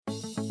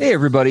Hey,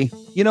 everybody.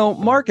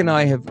 Mark and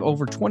I have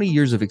over 20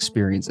 years of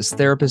experience as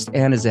therapists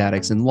and as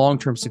addicts in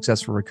long-term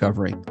successful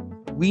recovery.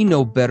 We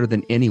know better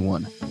than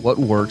anyone what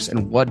works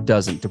and what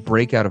doesn't to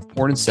break out of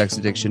porn and sex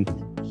addiction,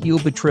 heal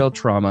betrayal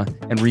trauma,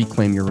 and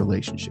reclaim your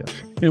relationship.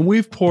 And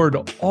we've poured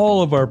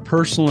all of our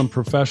personal and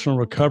professional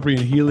recovery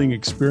and healing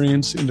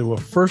experience into a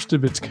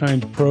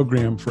first-of-its-kind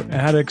program for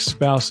addicts,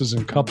 spouses,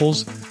 and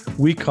couples.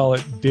 We call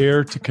it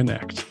Dare to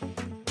Connect.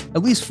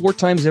 At least 4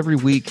 times every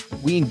week,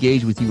 we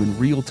engage with you in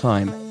real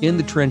time, in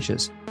the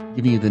trenches,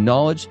 giving you the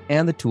knowledge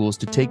and the tools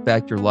to take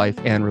back your life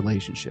and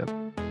relationship.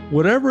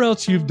 Whatever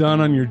else you've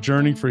done on your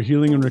journey for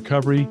healing and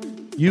recovery,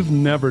 you've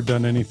never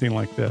done anything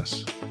like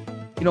this.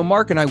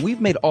 Mark and I,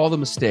 we've made all the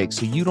mistakes,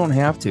 so you don't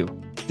have to.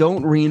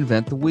 Don't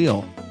reinvent the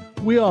wheel.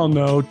 We all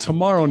know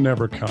tomorrow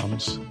never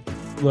comes.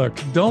 Look,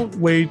 don't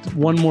wait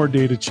one more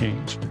day to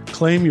change.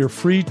 Claim your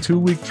free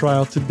 2-week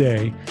trial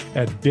today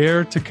at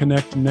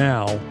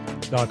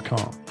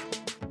daretoconnectnow.com.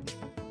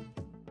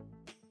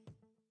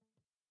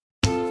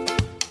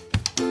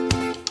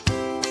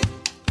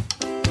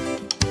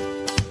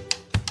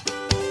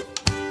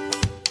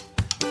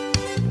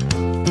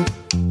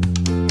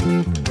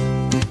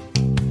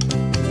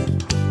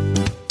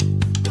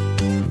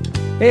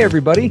 Hey,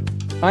 everybody.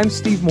 I'm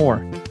Steve Moore.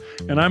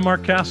 And I'm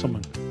Mark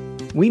Castleman.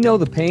 We know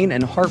the pain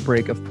and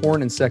heartbreak of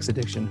porn and sex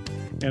addiction.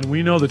 And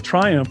we know the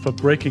triumph of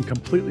breaking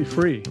completely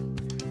free.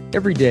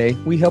 Every day,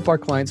 we help our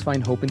clients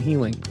find hope and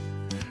healing.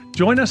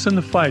 Join us in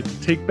the fight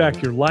to take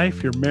back your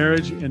life, your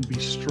marriage, and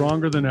be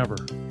stronger than ever.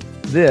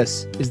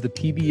 This is the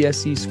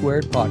PBSC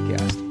Squared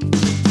podcast.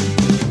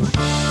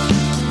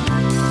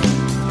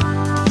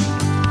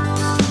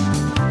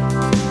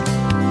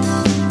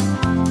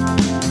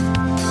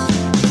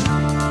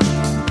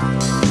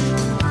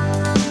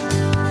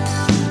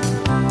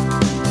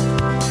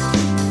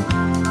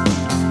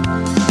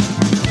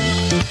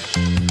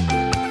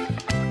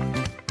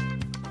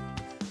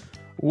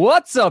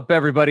 What's up,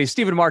 everybody?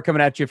 Steve and Mark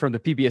coming at you from the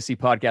PBSC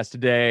podcast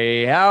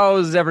today.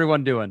 How's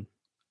everyone doing?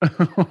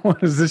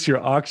 What is this,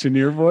 your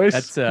auctioneer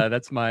voice?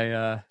 That's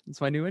my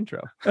new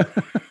intro.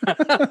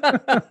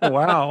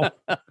 Wow.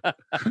 Had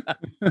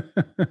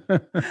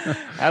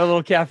a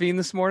little caffeine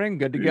this morning.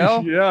 Good to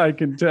go. Yeah, I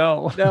can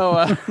tell.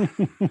 No,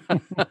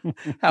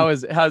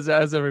 how's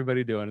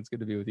everybody doing? It's good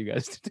to be with you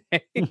guys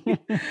today.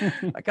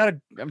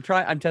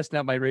 I'm testing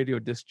out my radio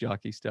disc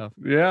jockey stuff.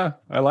 Yeah,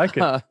 I like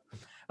it.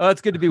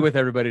 It's good to be with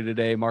everybody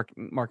today. Mark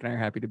and I are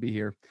happy to be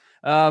here.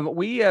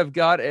 We have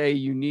got a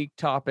unique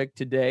topic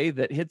today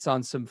that hits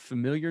on some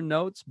familiar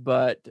notes,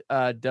 but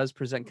does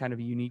present kind of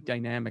a unique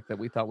dynamic that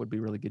we thought would be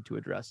really good to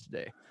address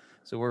today.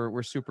 So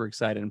we're super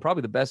excited, and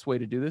probably the best way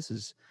to do this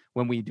is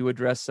when we do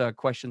address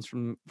questions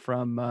from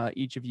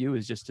each of you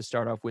is just to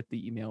start off with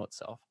the email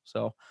itself.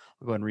 So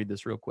I'll go ahead and read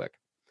this real quick.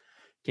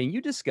 Can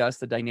you discuss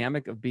the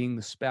dynamic of being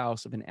the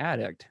spouse of an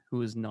addict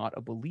who is not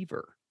a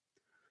believer?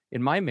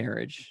 In my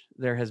marriage,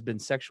 there has been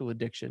sexual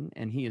addiction,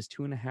 and he is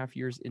 2.5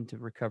 years into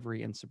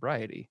recovery and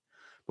sobriety,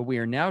 but we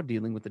are now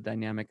dealing with the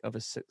dynamic of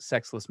a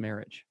sexless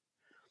marriage.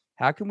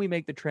 How can we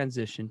make the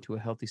transition to a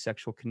healthy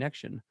sexual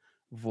connection,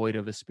 void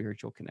of a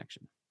spiritual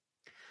connection?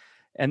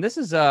 And this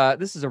is a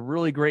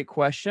really great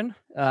question.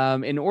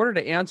 In order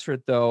to answer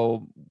it,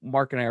 though,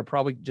 Mark and I are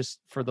probably,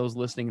 just for those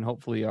listening, and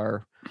hopefully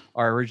our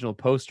original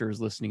poster is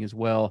listening as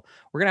well,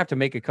 we're going to have to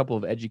make a couple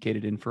of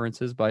educated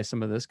inferences by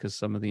some of this because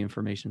some of the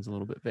information is a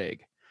little bit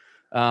vague.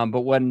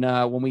 But when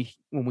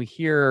we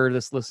hear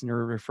this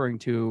listener referring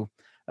to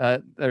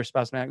their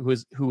spouse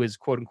who is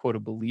quote unquote a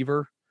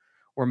believer,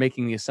 we're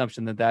making the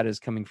assumption that is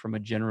coming from a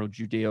general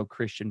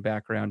Judeo-Christian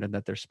background and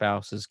that their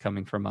spouse is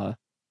coming from a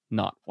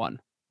not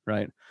one,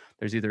 right?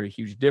 There's either a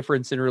huge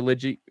difference in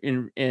religion,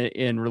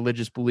 in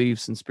religious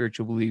beliefs and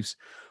spiritual beliefs,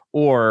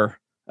 or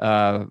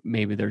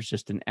maybe there's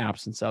just an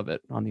absence of it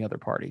on the other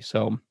party.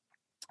 So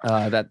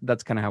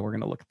that's kind of how we're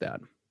going to look at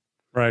that.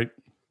 Right.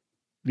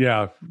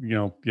 Yeah.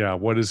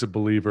 What is a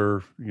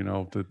believer,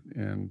 the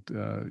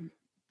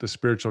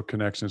spiritual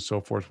connection and so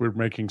forth. We're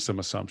making some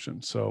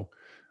assumptions. So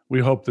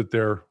we hope that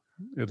they're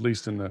at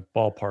least in the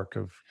ballpark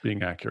of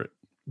being accurate.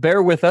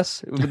 Bear with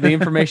us. The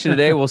information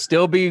today will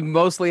still be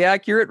mostly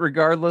accurate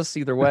regardless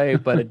either way,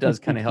 but it does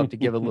kind of help to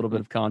give a little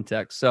bit of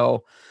context.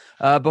 So,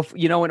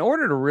 in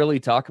order to really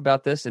talk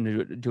about this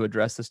and to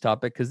address this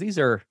topic, because these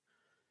are,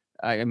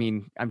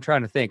 I'm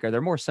trying to think, are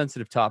there more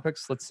sensitive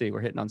topics? Let's see.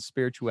 We're hitting on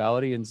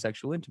spirituality and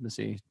sexual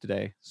intimacy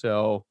today.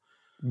 So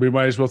we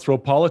might as well throw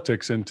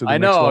politics into the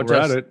mix while we're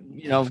at it.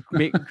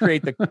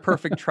 Create the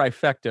perfect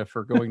trifecta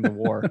for going to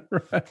war.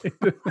 Right.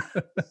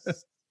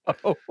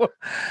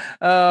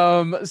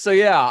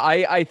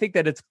 I think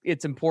that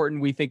it's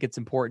important. We think it's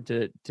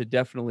important to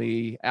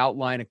definitely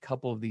outline a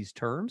couple of these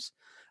terms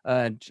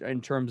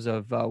in terms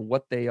of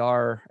what they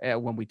are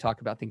when we talk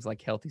about things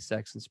like healthy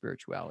sex and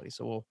spirituality.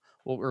 So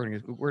we're gonna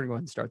go ahead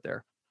and start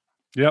there.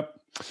 Yep.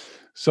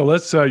 So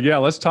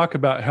let's talk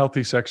about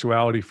healthy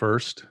sexuality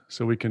first,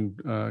 so we can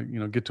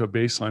get to a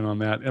baseline on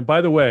that. And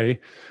by the way,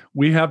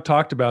 we have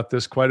talked about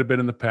this quite a bit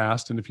in the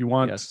past, and if you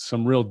want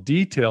some real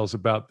details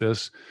about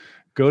this,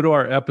 go to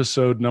our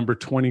episode number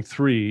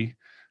 23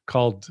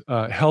 called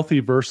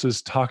Healthy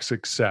versus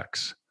Toxic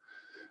Sex.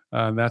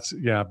 That's,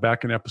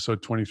 back in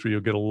episode 23,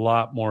 you'll get a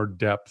lot more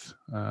depth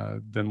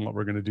than what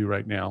we're going to do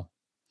right now.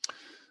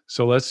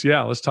 So let's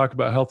talk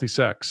about healthy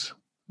sex.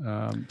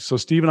 So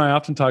Steve and I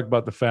often talk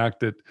about the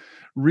fact that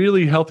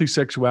really healthy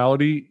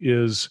sexuality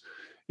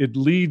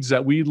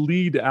we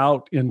lead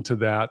out into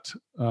that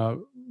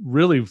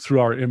really through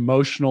our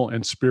emotional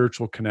and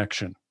spiritual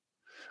connection.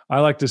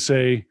 I like to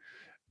say,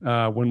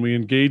 when we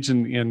engage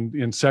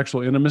in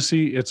sexual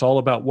intimacy, it's all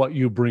about what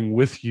you bring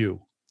with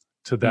you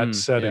to that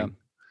setting. Yeah.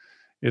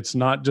 It's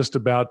not just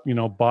about,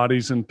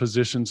 bodies and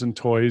positions and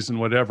toys and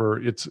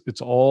whatever.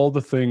 It's all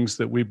the things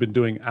that we've been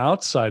doing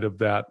outside of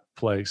that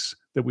place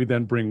that we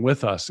then bring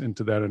with us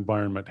into that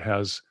environment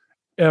has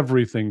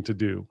everything to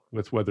do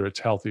with whether it's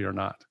healthy or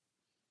not.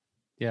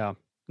 Yeah.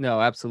 No,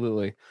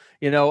 absolutely.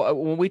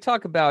 When we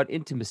talk about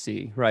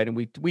intimacy, right, and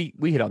we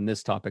hit on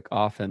this topic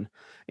often,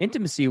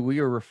 intimacy we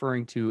are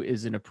referring to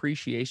is an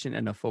appreciation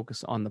and a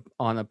focus on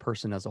a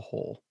person as a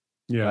whole.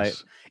 Yes.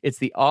 Right. It's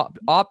the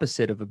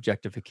opposite of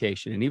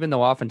objectification. And even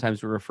though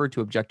oftentimes we refer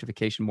to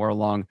objectification more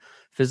along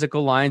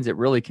physical lines, it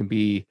really can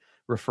be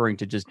referring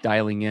to just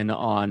dialing in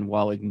on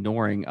while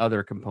ignoring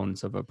other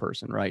components of a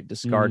person, right?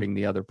 Discarding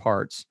the other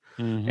parts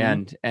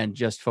and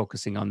just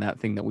focusing on that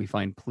thing that we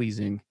find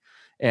pleasing.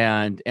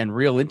 And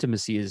real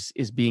intimacy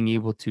is being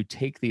able to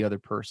take the other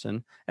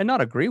person and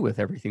not agree with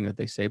everything that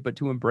they say, but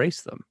to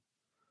embrace them,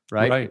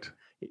 right?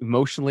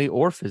 Emotionally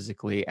or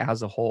physically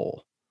as a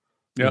whole.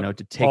 Yep.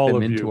 To take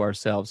them into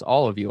ourselves,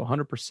 all of you,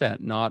 100%,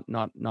 not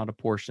a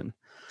portion.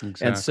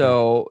 Exactly.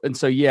 So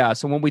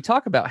when we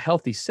talk about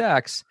healthy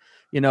sex,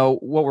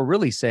 what we're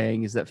really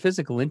saying is that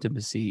physical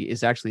intimacy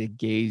is actually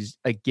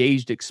a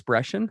gauged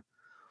expression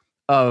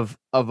of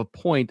a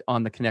point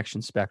on the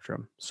connection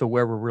spectrum. So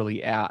where we're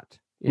really at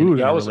in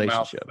a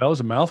relationship. That was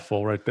a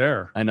mouthful right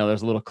there. I know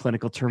there's a little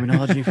clinical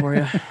terminology for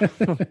you,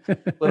 a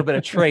little bit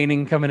of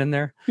training coming in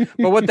there.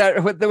 But what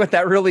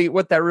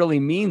that really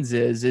means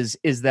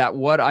is that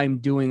what I'm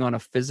doing on a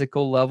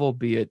physical level,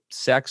 be it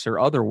sex or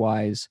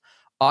otherwise,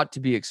 ought to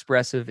be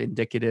expressive,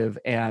 indicative,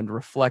 and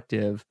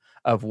reflective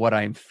of what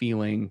I'm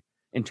feeling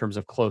in terms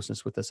of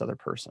closeness with this other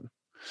person.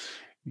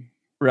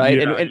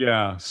 Right.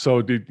 Yeah.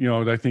 So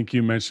I think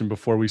you mentioned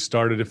before we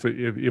started, if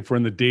we're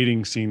in the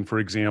dating scene, for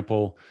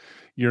example,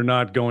 you're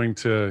not going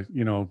to,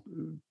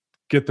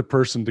 get the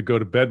person to go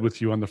to bed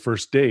with you on the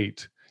first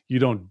date. You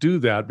don't do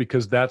that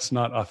because that's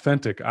not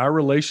authentic. Our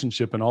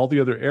relationship in all the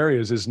other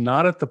areas is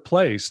not at the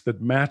place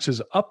that matches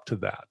up to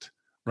that,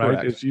 right?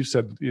 Correct. As you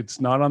said,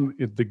 it's not on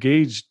the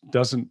gauge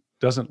doesn't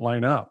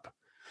line up.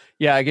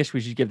 Yeah, I guess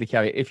we should give the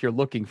caveat. If you're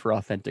looking for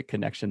authentic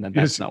connection, then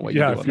that's not what you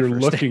do. If you're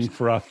looking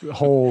for a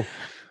whole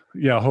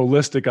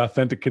holistic,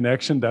 authentic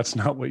connection, that's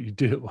not what you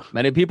do.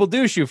 Many people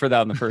do shoot for that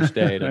on the first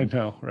date. I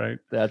know, right?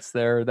 That's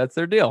their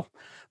deal.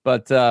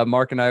 But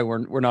Mark and I,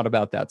 we're not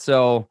about that.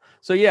 So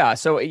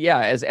as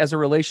a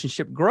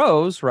relationship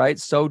grows, right,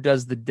 so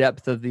does the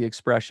depth of the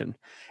expression.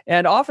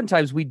 And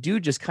oftentimes we do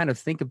just kind of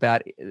think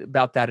about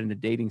that in a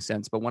dating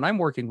sense. But when I'm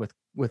working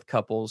with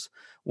couples,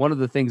 one of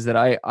the things that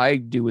I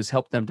do is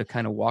help them to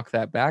kind of walk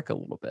that back a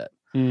little bit.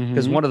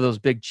 Because one of those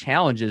big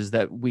challenges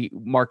that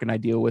Mark and I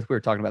deal with, we were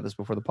talking about this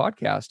before the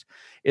podcast,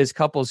 is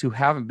couples who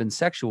haven't been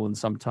sexual in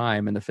some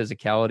time and the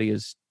physicality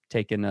has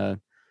taken a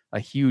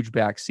huge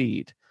back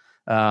seat.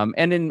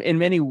 And in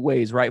many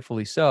ways,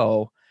 rightfully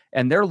so.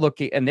 And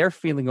they're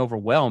feeling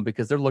overwhelmed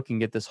because they're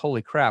looking at this,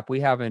 holy crap,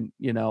 we haven't,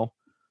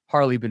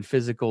 hardly been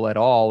physical at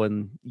all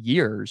in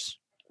years.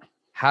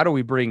 How do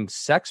we bring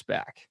sex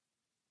back?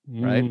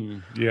 Right.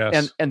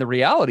 Yes. And the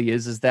reality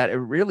is that it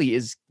really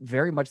is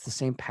very much the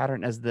same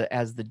pattern as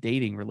the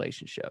dating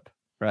relationship,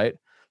 right?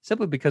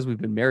 Simply because we've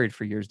been married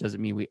for years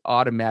doesn't mean we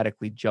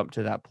automatically jump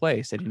to that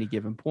place at any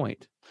given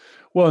point.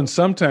 Well, and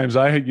sometimes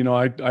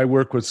I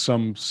work with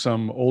some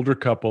older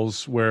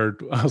couples where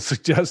I'll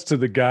suggest to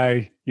the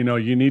guy,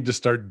 you need to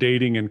start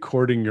dating and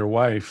courting your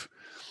wife.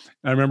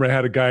 I remember I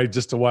had a guy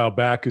just a while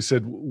back who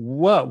said,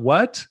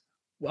 what?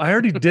 I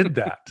already did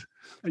that.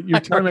 You're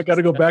telling me I got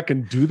to go back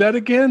and do that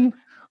again?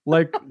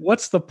 Like,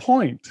 what's the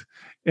point?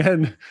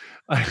 And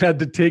I had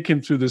to take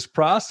him through this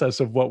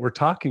process of what we're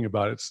talking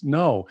about.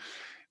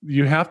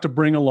 You have to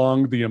bring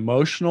along the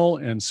emotional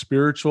and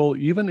spiritual,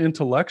 even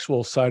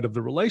intellectual side of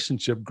the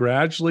relationship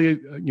gradually,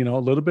 a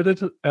little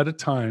bit at a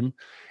time,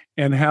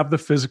 and have the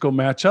physical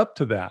match up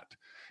to that.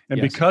 And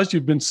Yes. Because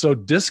you've been so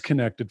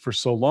disconnected for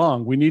so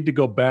long, we need to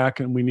go back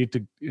and we need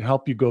to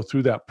help you go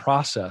through that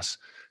process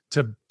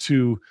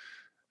to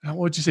what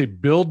would you say,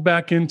 build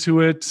back into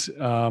it,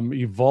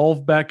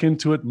 evolve back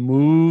into it,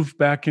 move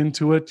back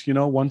into it,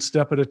 one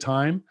step at a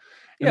time.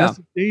 And that's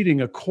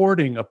dating, a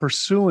courting, a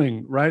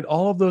pursuing, right?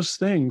 All of those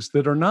things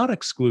that are not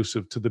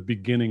exclusive to the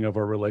beginning of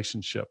our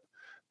relationship.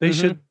 They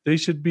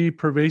should be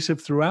pervasive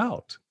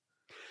throughout.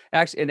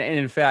 Actually, and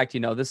in fact,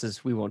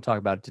 we won't talk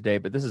about it today,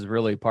 but this is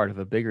really part of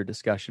a bigger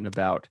discussion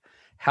about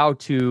how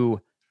to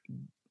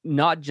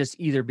not just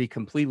either be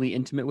completely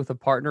intimate with a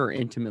partner or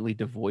intimately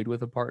devoid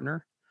with a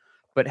partner,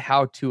 but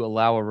how to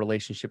allow a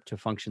relationship to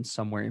function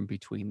somewhere in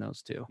between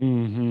those two.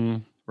 Mm-hmm.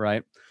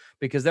 right?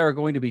 Because there are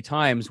going to be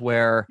times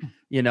where,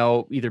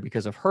 either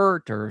because of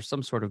hurt or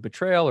some sort of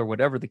betrayal or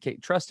whatever the case,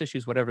 trust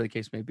issues, whatever the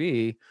case may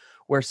be,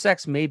 where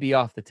sex may be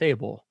off the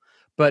table.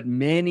 But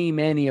many,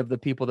 many of the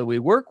people that we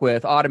work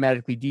with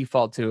automatically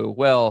default to,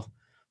 well,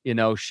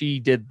 she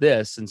did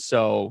this. And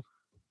so,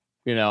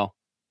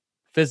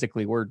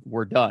 physically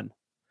we're done,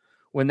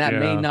 when that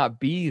may not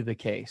be the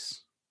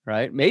case,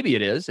 right? Maybe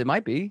it is, it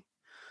might be,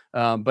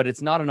 but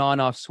it's not an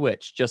on-off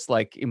switch, just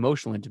like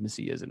emotional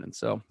intimacy isn't. And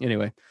so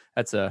anyway,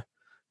 that's another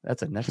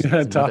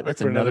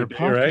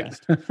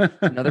podcast, right?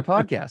 Another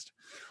podcast.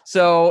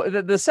 So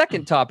the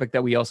second topic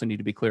that we also need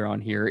to be clear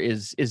on here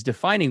is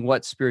defining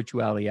what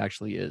spirituality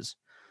actually is.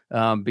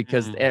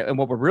 Because and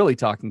what we're really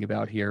talking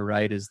about here,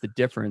 right, is the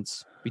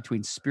difference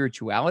between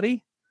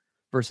spirituality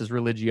versus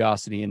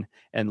religiosity.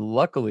 And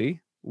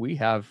luckily we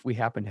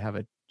happen to have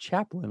a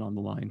chaplain on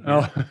the line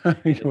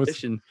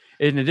here,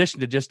 in addition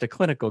to just a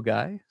clinical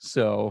guy.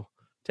 So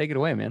take it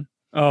away, man.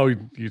 Oh,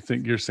 you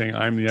think you're saying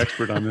I'm the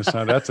expert on this?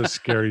 Huh? That's a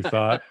scary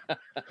thought.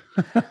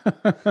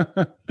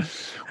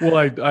 Well,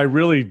 I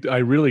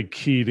really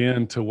keyed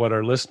into what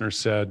our listener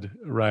said,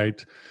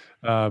 right?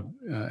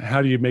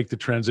 How do you make the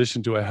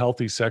transition to a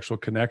healthy sexual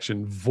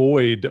connection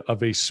void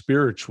of a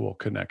spiritual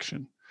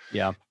connection?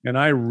 Yeah. And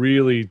I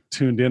really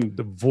tuned in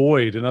the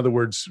void. In other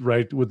words,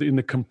 right, within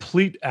the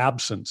complete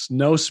absence,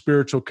 no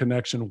spiritual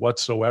connection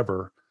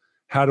whatsoever.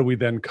 How do we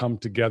then come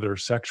together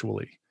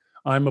sexually?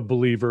 I'm a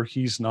believer,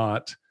 he's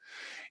not.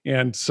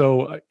 And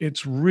so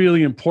it's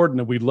really important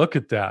that we look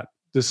at that,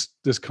 this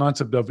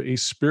concept of a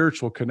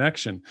spiritual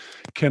connection.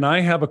 Can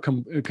I have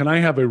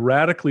a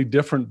radically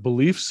different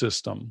belief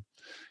system?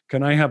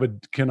 Can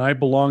I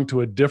belong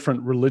to a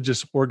different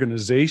religious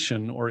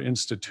organization or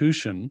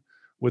institution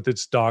with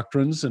its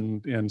doctrines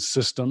and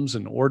systems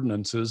and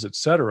ordinances, et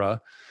cetera?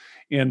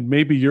 And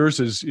maybe yours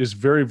is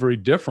very, very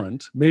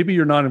different. Maybe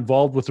you're not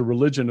involved with a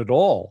religion at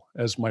all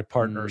as my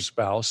partner or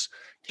spouse.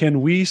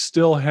 Can we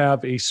still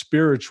have a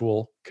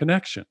spiritual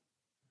connection?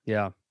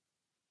 Yeah.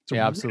 It's a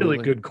absolutely.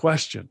 really good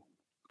question.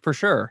 For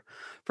sure.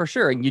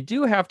 And you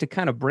do have to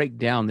kind of break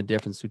down the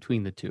difference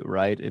between the two,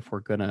 right? If we're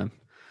going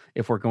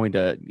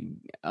to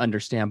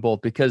understand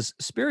both, because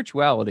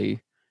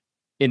spirituality,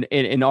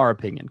 in our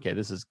opinion, okay,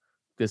 this is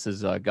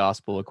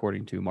gospel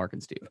according to Mark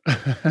and Steve,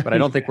 but I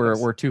don't think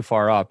we're too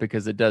far off,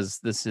 because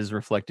this is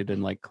reflected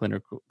in like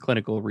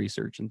clinical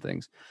research and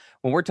things.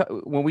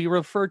 When we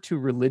refer to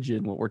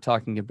religion, what we're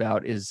talking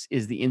about is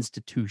the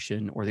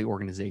institution or the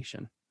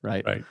organization,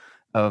 right?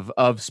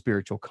 Of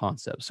spiritual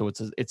concepts. So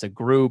it's a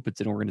group, it's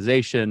an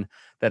organization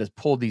that has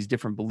pulled these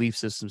different belief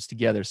systems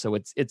together. So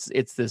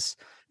it's this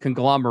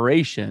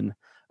conglomeration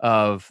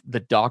of the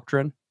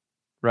doctrine,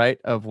 right,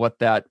 of what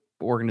that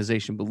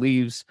organization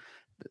believes,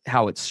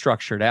 how it's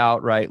structured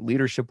out, right,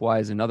 leadership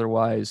wise and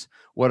otherwise,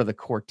 what are the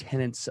core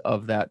tenets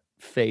of that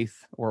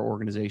faith or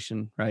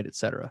organization, right,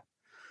 etc.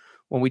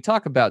 When we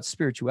talk about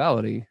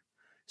spirituality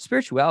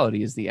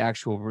is the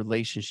actual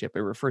relationship.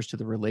 It refers to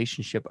the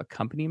relationship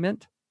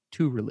accompaniment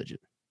to religion,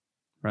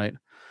 right?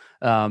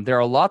 There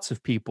are lots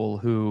of people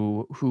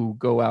who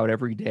go out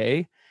every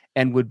day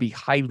and would be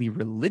highly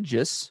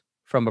religious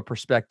from a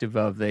perspective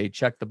of they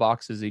check the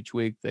boxes each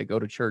week, they go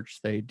to church,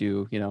 they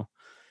do,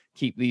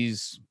 keep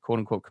these quote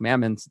unquote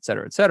commandments, et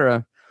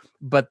cetera,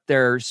 but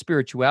their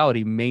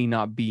spirituality may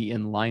not be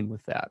in line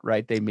with that,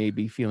 right? They may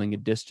be feeling a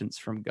distance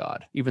from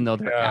God, even though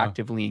they're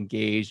actively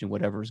engaged in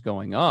whatever's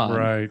going on.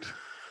 Right.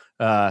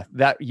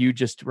 That you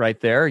just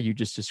described,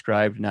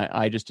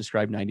 I just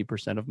described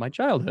 90% of my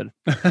childhood.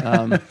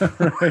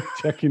 Right.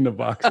 Checking the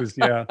boxes.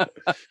 Yeah.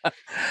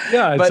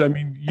 Yeah.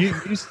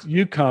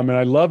 You comment,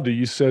 I loved it.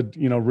 You said,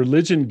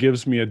 religion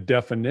gives me a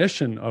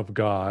definition of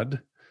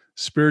God.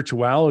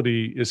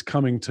 Spirituality is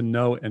coming to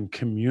know and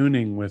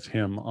communing with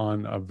him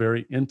on a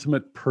very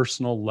intimate,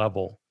 personal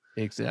level.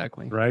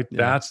 Exactly. Right. Yeah.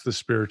 That's the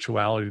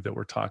spirituality that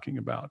we're talking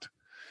about.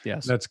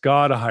 Yes. That's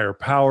God, a higher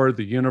power,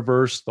 the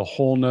universe, the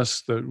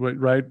wholeness,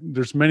 right?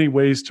 There's many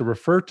ways to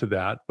refer to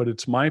that, but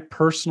it's my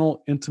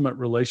personal, intimate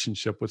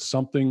relationship with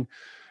something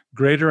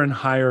greater and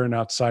higher and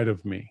outside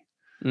of me.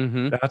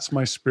 Mm-hmm. That's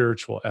my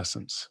spiritual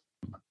essence.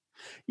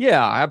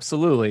 Yeah,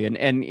 absolutely. And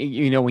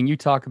when you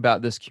talk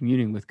about this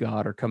communing with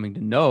God or coming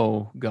to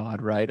know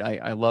God, right?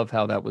 I love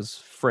how that was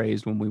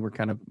phrased when we were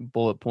kind of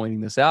bullet pointing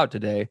this out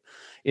today.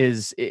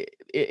 It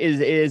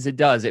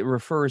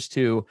refers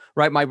to,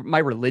 right, my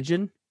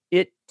religion.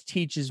 It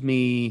teaches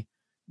me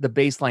the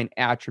baseline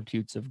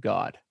attributes of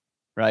God,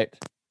 right?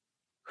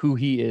 Who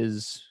he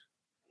is,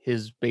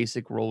 his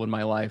basic role in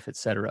my life,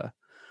 etc.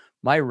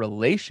 My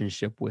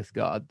relationship with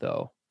God,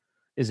 though,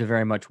 is a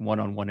very much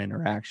one-on-one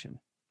interaction,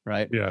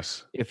 right?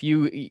 Yes.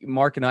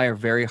 Mark and I are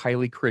very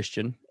highly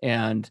Christian,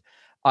 and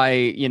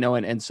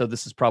so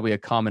this is probably a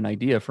common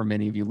idea for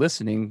many of you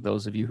listening,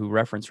 those of you who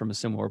reference from a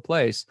similar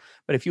place.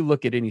 But if you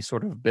look at any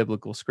sort of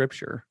biblical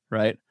scripture,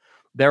 right,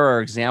 there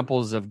are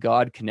examples of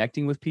God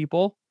connecting with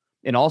people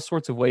in all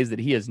sorts of ways that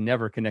he has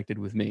never connected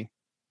with me,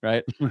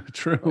 right?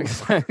 True.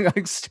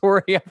 Like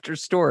story after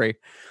story.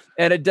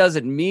 And that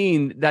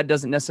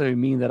doesn't necessarily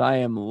mean that I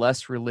am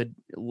less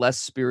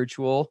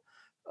spiritual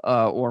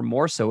or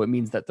more so, it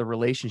means that the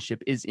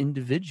relationship is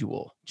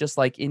individual, just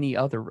like any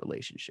other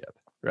relationship,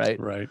 right?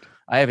 Right.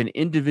 I have an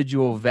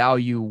individual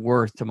value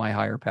worth to my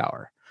higher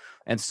power.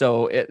 And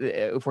so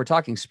if we're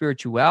talking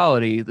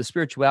spirituality, the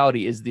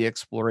spirituality is the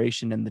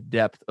exploration and the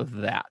depth of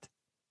that,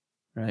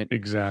 right?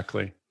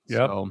 Exactly.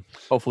 Yep. So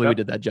hopefully we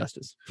did that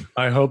justice.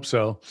 I hope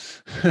so.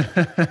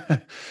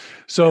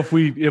 So if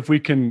we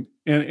can,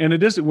 and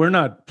it isn't, we're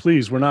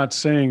not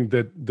saying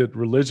that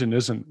religion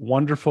isn't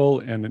wonderful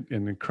and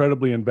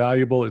incredibly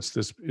invaluable. It's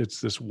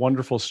this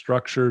wonderful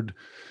structured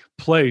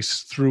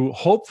place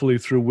hopefully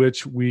through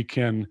which we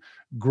can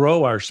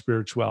grow our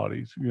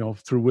spirituality,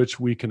 through which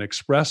we can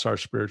express our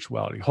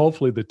spirituality.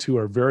 Hopefully the two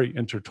are very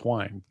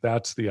intertwined.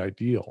 That's the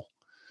ideal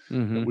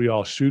that we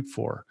all shoot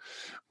for.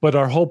 But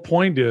our whole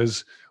point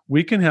is,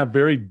 we can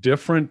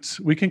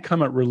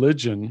come at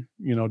religion,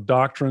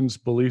 doctrines,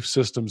 belief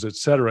systems, et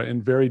cetera,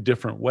 in very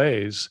different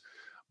ways,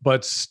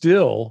 but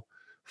still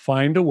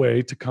find a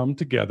way to come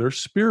together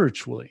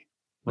spiritually,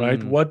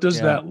 right? What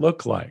does that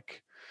look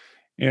like?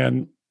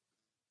 And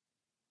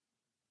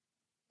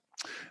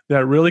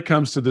that really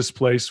comes to this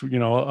place,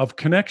 of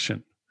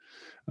connection.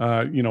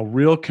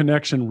 Real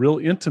connection, real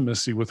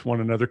intimacy with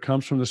one another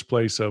comes from this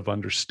place of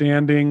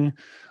understanding,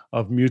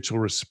 of mutual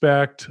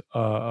respect,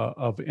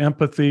 of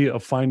empathy,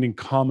 of finding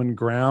common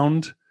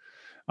ground.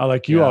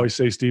 Like you always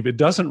say, Steve, it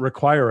doesn't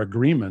require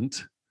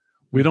agreement.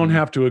 We don't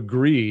have to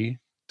agree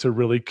to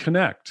really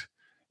connect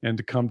and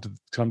to come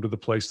to the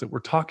place that we're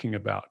talking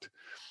about.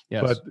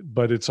 Yes.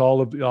 But it's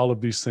all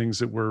of these things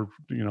that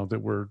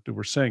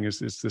we're saying is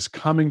this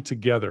coming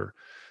together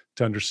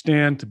to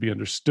understand, to be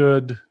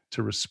understood,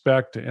 to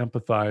respect, to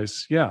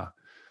empathize. Yeah,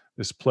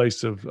 this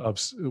place of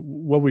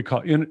what we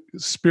call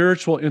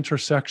spiritual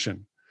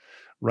intersection.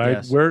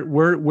 Right. Yes.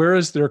 Where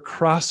is there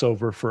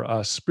crossover for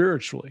us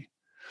spiritually?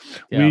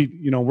 Yeah.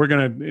 We're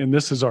going to, and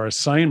this is our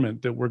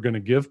assignment that we're going to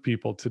give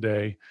people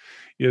today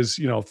is,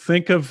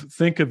 think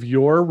of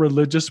your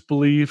religious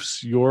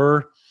beliefs,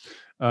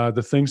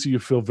 the things that you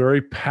feel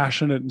very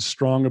passionate and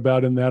strong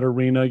about in that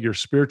arena, your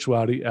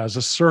spirituality as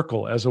a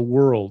circle, as a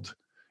world,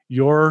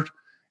 your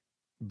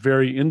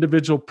very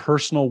individual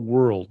personal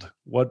world.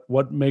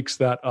 What makes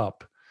that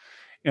up?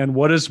 And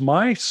what is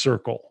my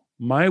circle?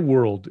 My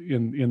world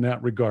in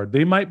that regard?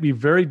 They might be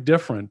very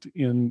different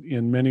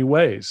in many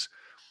ways.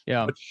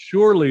 Yeah. But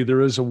surely there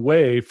is a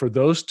way for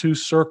those two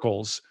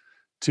circles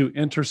to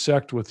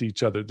intersect with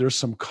each other. There's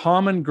some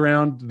common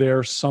ground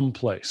there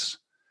someplace.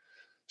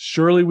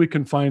 Surely we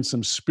can find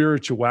some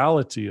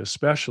spirituality,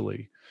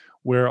 especially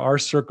where our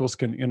circles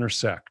can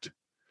intersect.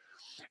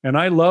 And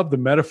I love the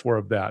metaphor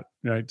of that.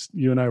 Right?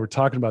 You and I were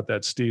talking about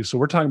that, Steve. So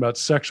we're talking about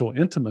sexual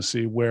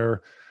intimacy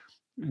where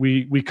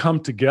we come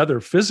together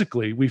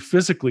physically, we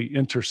physically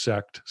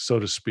intersect, so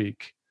to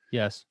speak.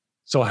 Yes.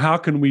 So how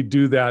can we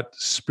do that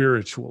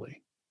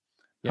spiritually?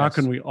 Yes. How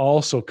can we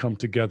also come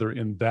together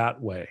in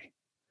that way?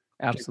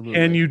 Absolutely.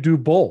 Can you do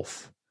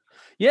both?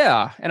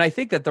 Yeah. And I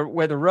think that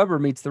where the rubber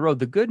meets the road,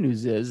 the good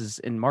news is,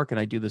 and Mark and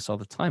I do this all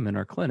the time in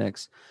our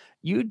clinics,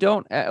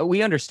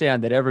 we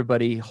understand that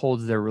everybody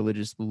holds their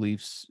religious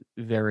beliefs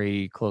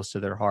very close to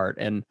their heart.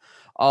 And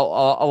a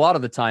lot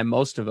of the time,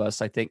 most of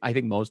us, I think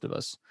most of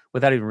us,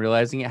 without even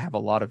realizing it, have a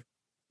lot of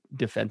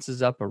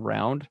defenses up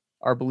around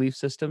our belief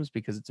systems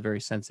because it's a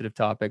very sensitive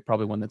topic,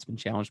 probably one that's been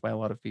challenged by a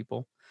lot of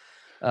people.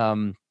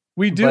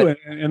 We do,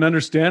 and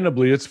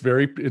understandably, it's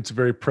very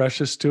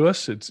precious to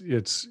us.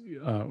 It's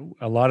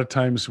a lot of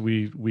times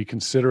we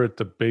consider it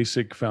the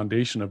basic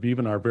foundation of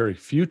even our very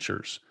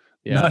futures,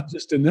 not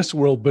just in this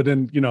world, but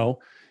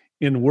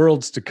in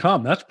worlds to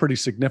come. That's pretty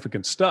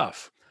significant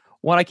stuff.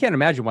 Well, I can't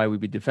imagine why we'd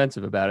be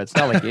defensive about it. It's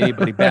not like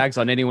anybody bags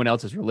on anyone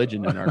else's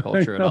religion in our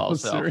culture at all.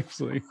 So.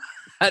 Seriously.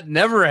 That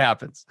never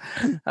happens.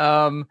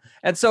 And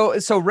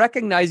so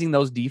recognizing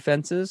those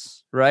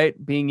defenses, right?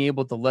 Being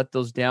able to let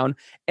those down.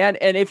 And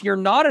if you're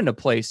not in a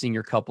place in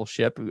your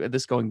coupleship,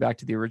 this going back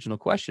to the original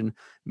question,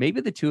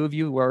 maybe the two of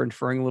you are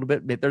inferring a little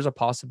bit, there's a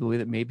possibility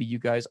that maybe you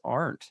guys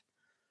aren't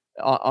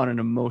on an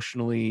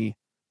emotionally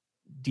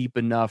deep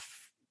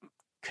enough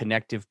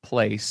connective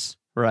place,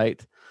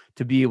 right?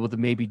 To be able to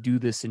maybe do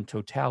this in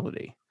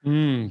totality.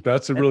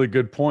 That's a really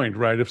good point,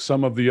 right? If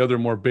some of the other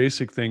more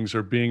basic things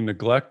are being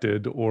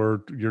neglected,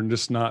 or you're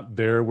just not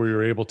there where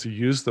you're able to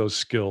use those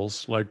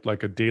skills,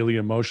 like a daily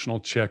emotional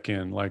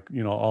check-in,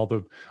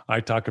 I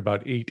talk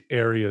about 8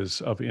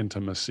 areas of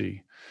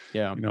intimacy.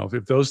 Yeah.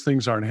 If those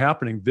things aren't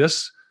happening,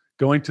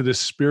 going to this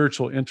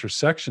spiritual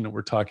intersection that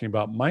we're talking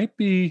about might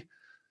be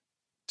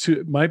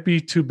too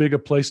big a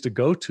place to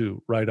go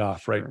to right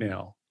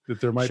now. That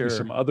there might be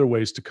some other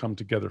ways to come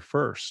together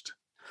first.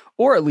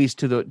 Or at least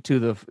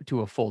to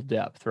a full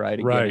depth, right?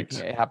 Again,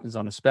 right. It happens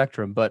on a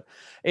spectrum, but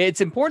it's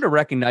important to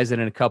recognize that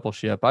in a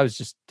coupleship. I was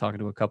just talking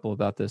to a couple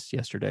about this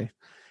yesterday.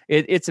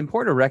 It's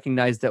important to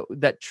recognize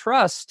that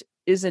trust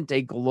isn't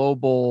a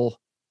global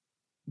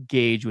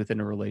gauge within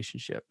a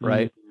relationship,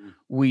 right? Mm-hmm.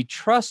 We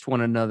trust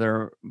one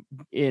another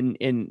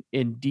in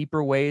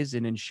deeper ways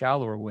and in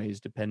shallower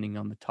ways, depending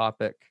on the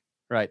topic,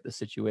 right? The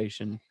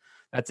situation,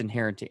 That's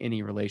inherent to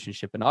any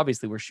relationship. And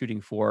obviously we're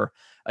shooting for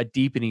a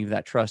deepening of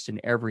that trust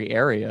in every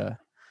area,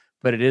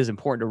 but it is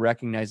important to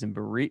recognize and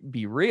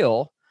be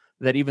real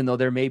that even though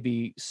there may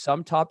be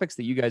some topics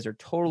that you guys are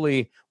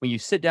totally, when you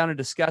sit down and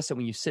discuss it,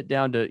 when you sit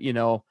down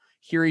to,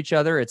 hear each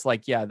other, it's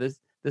like, yeah,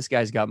 this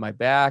guy's got my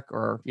back,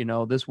 or,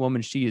 this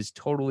woman, she's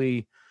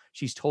totally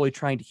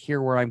trying to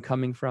hear where I'm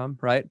coming from.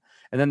 Right.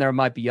 And then there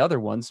might be other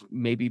ones,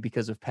 maybe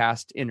because of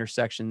past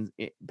interactions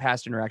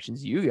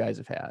you guys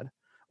have had,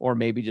 or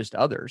maybe just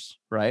others,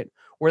 right,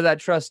 where that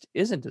trust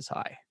isn't as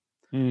high.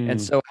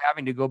 And so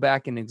having to go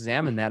back and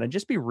examine that and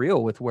just be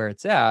real with where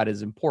it's at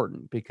is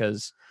important,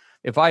 because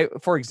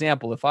for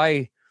example, if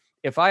I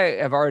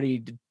have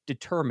already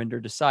determined or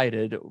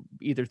decided,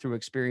 either through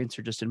experience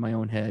or just in my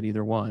own head,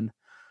 either one,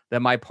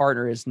 that my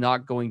partner is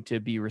not going to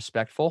be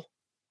respectful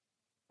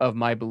of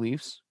my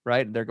beliefs,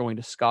 right? They're going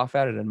to scoff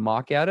at it and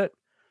mock at it.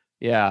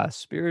 Yeah,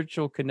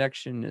 spiritual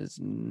connection is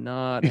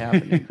not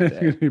happening today.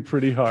 It'd be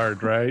pretty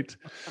hard, right?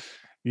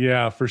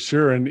 Yeah, for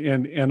sure.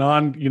 And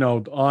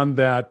on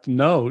that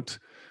note,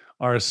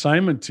 our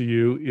assignment to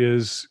you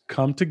is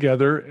come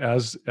together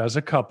as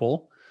a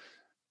couple,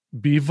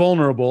 be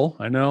vulnerable.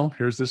 I know,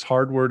 here's this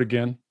hard word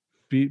again.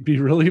 Be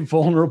really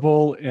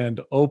vulnerable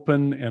and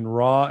open and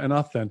raw and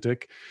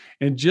authentic,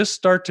 and just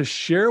start to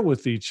share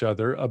with each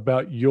other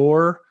about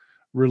your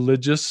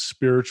religious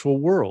spiritual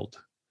world.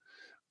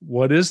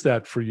 What is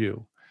that for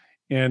you?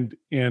 And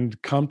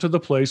come to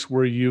the place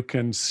where you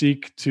can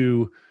seek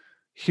to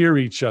hear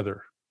each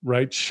other,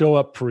 right? Show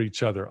up for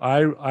each other.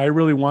 I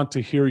really want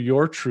to hear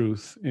your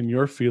truth and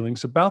your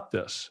feelings about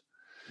this.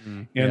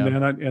 And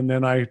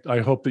then I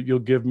hope that you'll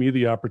give me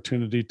the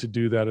opportunity to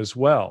do that as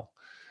well.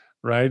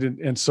 Right.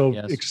 And so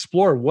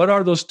explore, what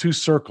are those two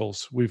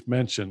circles we've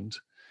mentioned?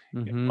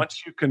 And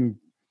once you can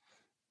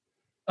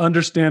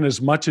understand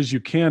as much as you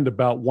can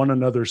about one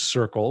another's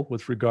circle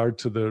with regard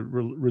to the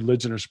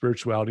religion or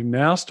spirituality,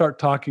 now start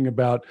talking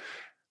about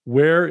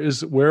what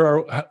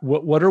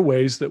are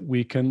ways that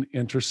we can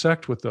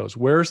intersect with those?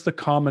 Where's the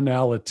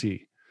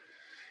commonality?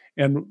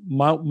 And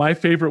my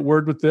favorite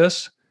word with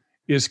this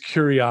is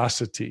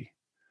curiosity.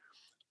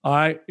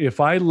 If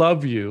I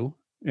love you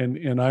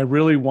and I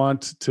really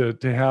want to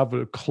have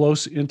a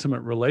close,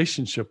 intimate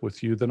relationship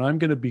with you, then I'm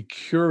going to be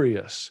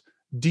curious,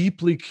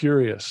 deeply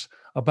curious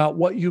about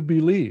what you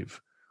believe,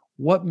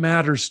 what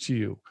matters to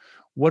you,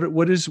 what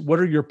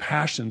are your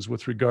passions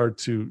with regard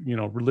to,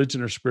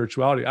 religion or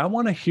spirituality. I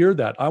want to hear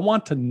that. I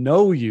want to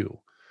know you.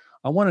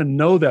 I want to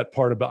know that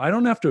part about. I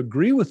don't have to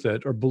agree with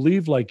it or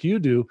believe like you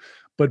do,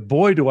 but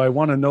boy, do I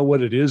want to know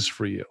what it is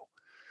for you.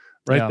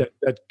 Right. Yeah.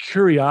 That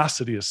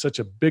curiosity is such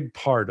a big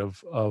part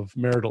of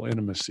marital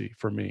intimacy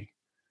for me.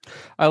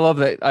 I love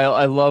that.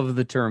 I love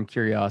the term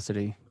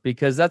curiosity,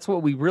 because that's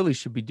what we really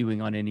should be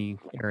doing on any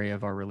area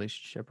of our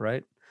relationship.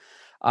 Right.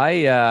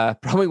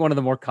 Probably one of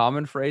the more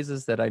common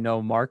phrases that I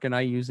know Mark and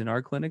I use in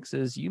our clinics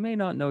is, you may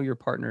not know your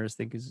partner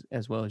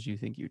as well as you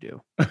think you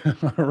do.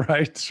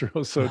 Right.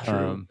 So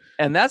true.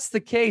 And that's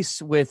the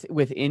case with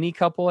any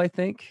couple, I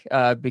think,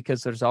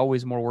 because there's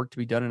always more work to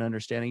be done in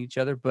understanding each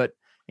other.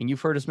 And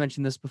you've heard us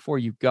mention this before,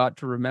 you've got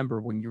to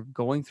remember, when you're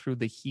going through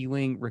the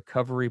healing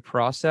recovery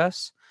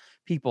process,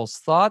 people's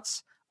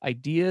thoughts,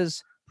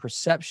 ideas,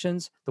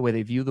 perceptions, the way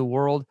they view the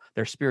world,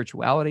 their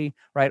spirituality,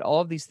 right? All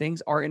of these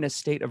things are in a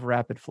state of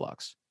rapid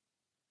flux.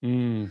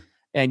 And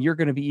you're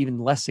going to be even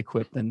less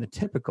equipped than the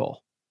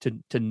typical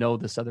to know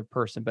this other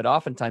person. But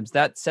oftentimes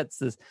that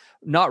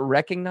not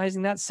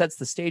recognizing that sets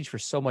the stage for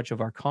so much of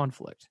our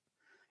conflict,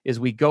 is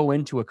we go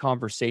into a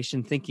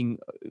conversation thinking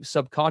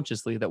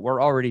subconsciously that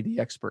we're already the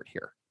expert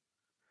here.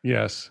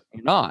 Yes.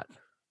 You're not.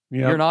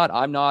 Yep. You're not.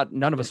 I'm not.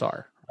 None of us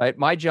are. Right.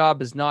 My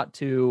job is not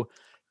to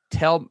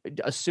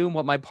assume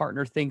what my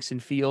partner thinks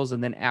and feels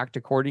and then act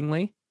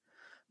accordingly.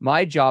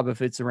 My job,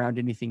 if it's around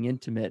anything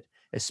intimate,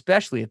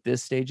 especially at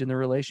this stage in the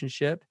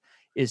relationship,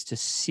 is to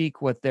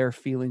seek what their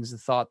feelings and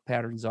thought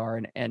patterns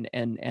are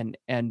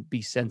and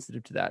be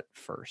sensitive to that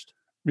first.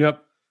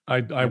 Yep.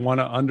 I want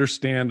to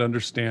understand.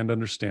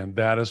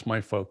 That is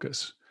my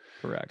focus.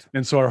 Correct.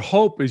 And so our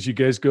hope as you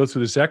guys go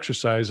through this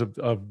exercise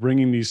of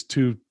bringing these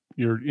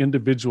your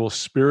individual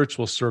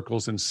spiritual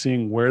circles and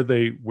seeing where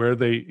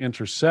they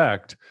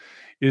intersect,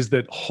 is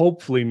that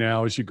hopefully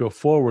now as you go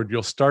forward,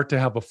 you'll start to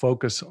have a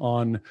focus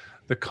on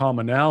the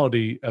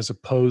commonality as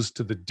opposed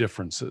to the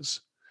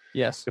differences.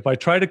 Yes. If I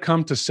try to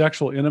come to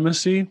sexual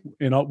intimacy,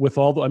 with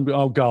all I'm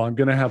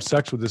going to have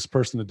sex with this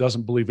person that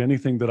doesn't believe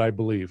anything that I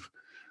believe.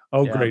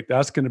 Oh, yeah. Great.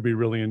 That's going to be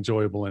really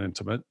enjoyable and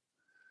intimate.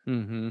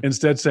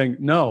 Instead saying,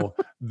 no,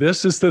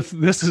 this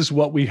is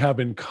what we have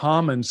in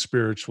common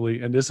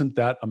spiritually. And isn't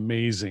that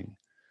amazing?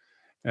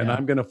 And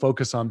I'm going to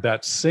focus on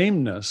that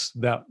sameness,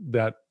 that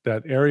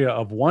area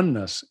of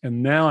oneness.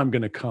 And now I'm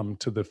going to come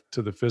to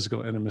the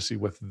physical intimacy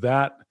with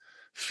that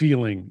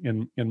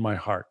feeling in my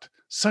heart.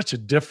 Such a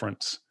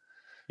difference.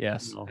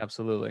 Yes,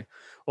 absolutely.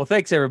 Well,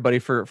 thanks everybody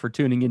for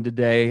tuning in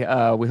today.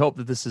 We hope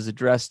that this is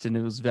addressed and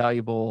it was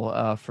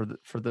valuable for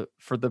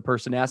the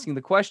person asking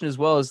the question, as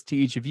well as to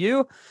each of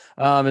you.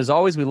 As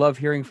always, we love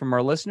hearing from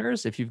our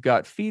listeners. If you've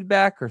got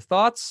feedback or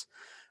thoughts,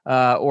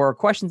 or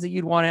questions that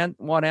you'd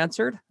want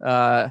answered.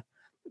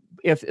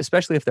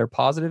 Especially if they're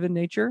positive in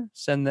nature,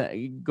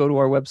 go to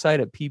our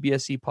website at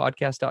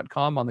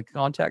pbscpodcast.com on the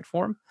contact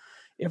form.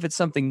 If it's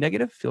something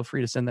negative, feel free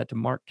to send that to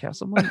Mark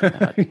Castleman.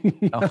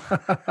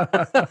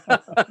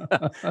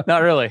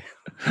 Not really.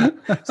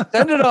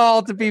 Send it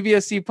all to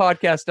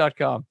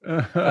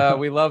pbscpodcast.com.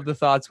 We love the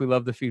thoughts. We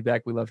love the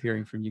feedback. We love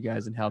hearing from you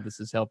guys and how this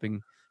is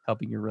helping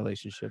your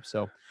relationship.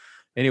 So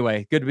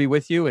anyway, good to be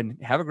with you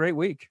and have a great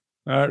week.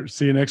 All right.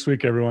 See you next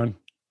week, everyone.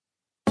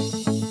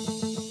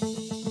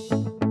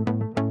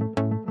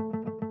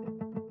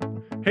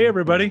 Hey,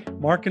 everybody.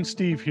 Mark and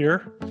Steve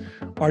here.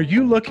 Are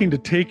you looking to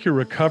take your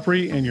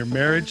recovery and your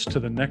marriage to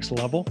the next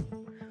level?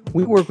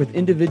 We work with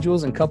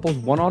individuals and couples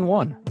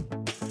one-on-one.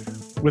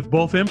 With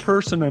both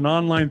in-person and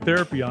online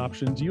therapy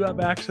options, you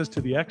have access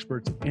to the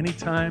experts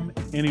anytime,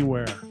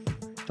 anywhere.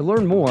 To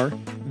learn more,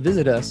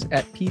 visit us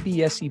at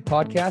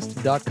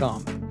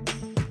pbscpodcast.com.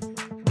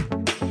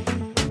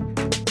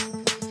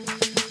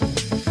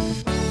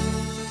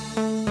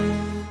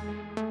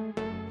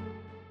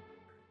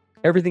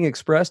 Everything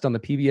expressed on the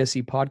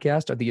PBSC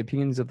podcast are the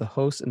opinions of the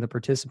hosts and the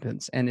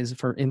participants and is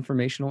for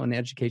informational and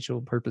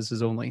educational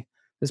purposes only.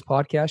 This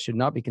podcast should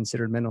not be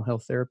considered mental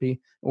health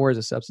therapy or as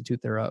a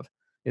substitute thereof.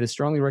 It is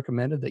strongly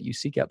recommended that you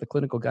seek out the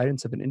clinical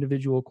guidance of an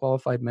individual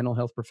qualified mental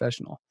health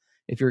professional.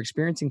 If you're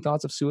experiencing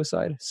thoughts of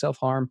suicide,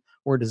 self-harm,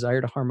 or a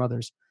desire to harm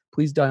others,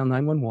 please dial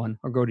 911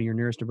 or go to your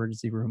nearest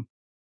emergency room.